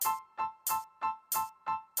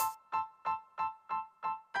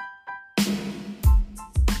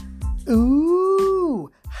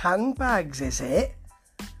Ooh, handbags, is it?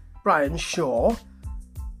 Brian Shaw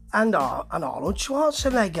and Arnold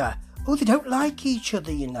Schwarzenegger. Oh, they don't like each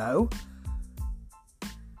other, you know.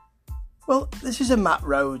 Well, this is a Matt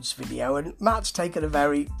Rhodes video, and Matt's taken a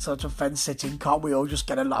very sort of fence-sitting, can't we all just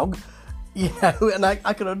get along? You know, and I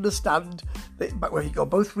can understand that, but when you're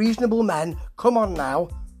both reasonable men, come on now.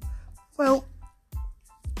 Well,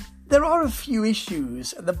 there are a few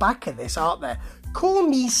issues at the back of this, aren't there? Call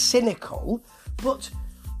me cynical, but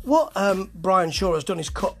what Brian Shaw has done is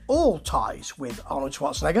cut all ties with Arnold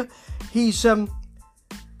Schwarzenegger. He's, well,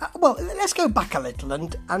 let's go back a little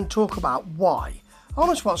and talk about why.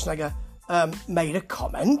 Arnold Schwarzenegger made a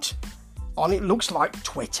comment on, it looks like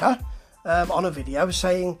Twitter, on a video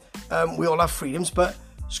saying we all have freedoms, but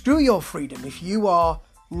screw your freedom. If you are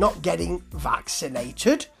not getting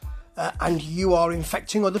vaccinated and you are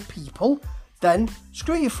infecting other people, then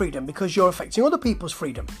screw your freedom because you're affecting other people's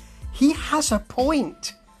freedom. He has a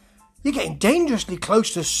point. You're getting dangerously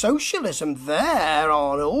close to socialism there,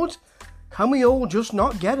 Arnold. Can we all just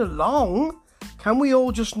not get along? Can we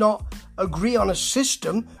all just not agree on a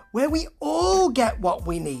system where we all get what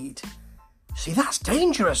we need? See, that's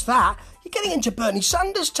dangerous, that. You're getting into Bernie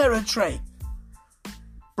Sanders territory.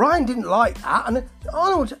 Brian didn't like that, and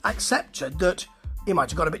Arnold accepted that he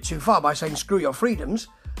might have gone a bit too far by saying screw your freedoms.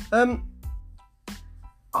 I'm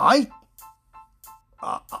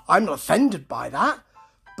not offended by that,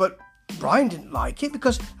 but Brian didn't like it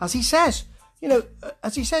because, as he says,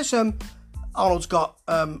 Arnold's got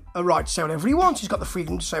a right to say whatever he wants. He's got the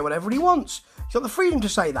freedom to say whatever he wants. He's got the freedom to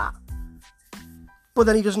say that. But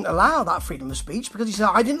then he doesn't allow that freedom of speech because he said,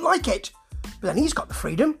 I didn't like it. But then he's got the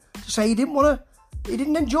freedom to say he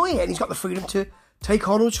didn't enjoy it. And he's got the freedom to take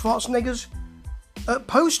Arnold Schwarzenegger's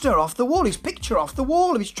poster off the wall, his picture off the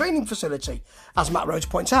wall of his training facility. As Matt Rhodes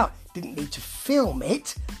points out, didn't need to film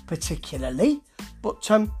it particularly, but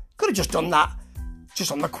could have just done that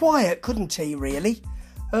just on the quiet, couldn't he, really?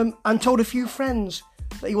 And told a few friends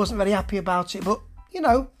that he wasn't very happy about it. But, you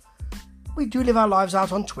know, we do live our lives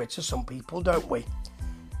out on Twitter, some people, don't we?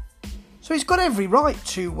 So he's got every right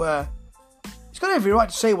to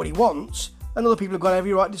say what he wants, and other people have got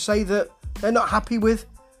every right to say that they're not happy with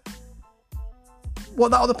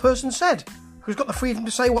what that other person said. Who's got the freedom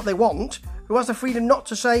to say what they want, who has the freedom not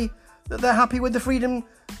to say that they're happy with the freedom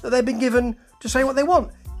that they've been given to say what they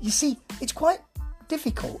want. You see, it's quite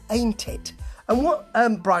difficult, ain't it? And what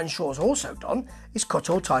Brian Shaw's also done is cut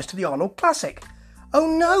all ties to the Arnold Classic. Oh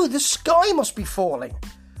no, the sky must be falling.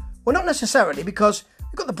 Well, not necessarily, because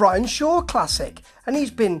we've got the Brian Shaw Classic, and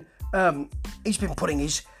he's been putting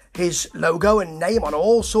his logo and name on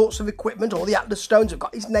all sorts of equipment. All the Atlas stones have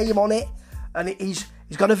got his name on it, and he's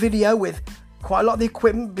got a video with quite a lot of the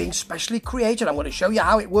equipment being specially created. I'm going to show you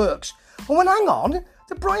how it works. Oh, and hang on,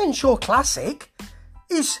 the Brian Shaw Classic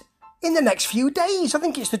is in the next few days. I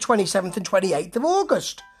think it's the 27th and 28th of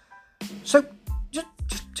August. So,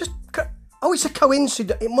 it's a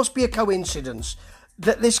coincidence. It must be a coincidence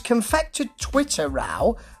that this confected Twitter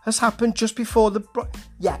row has happened just before the...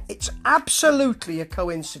 Yeah, it's absolutely a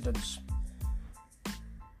coincidence.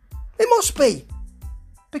 It must be.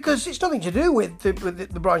 Because it's nothing to do with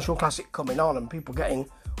the Brian Shaw Classic coming on and people getting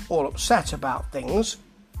all upset about things.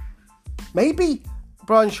 Maybe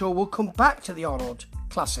Brian Shaw will come back to the Arnold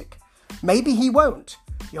Classic. Maybe he won't.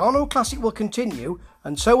 The Arnold Classic will continue,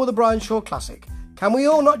 and so will the Brian Shaw Classic. Can we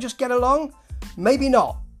all not just get along? Maybe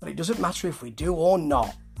not, but it doesn't matter if we do or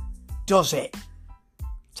not. Does it?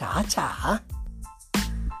 Ta-ta.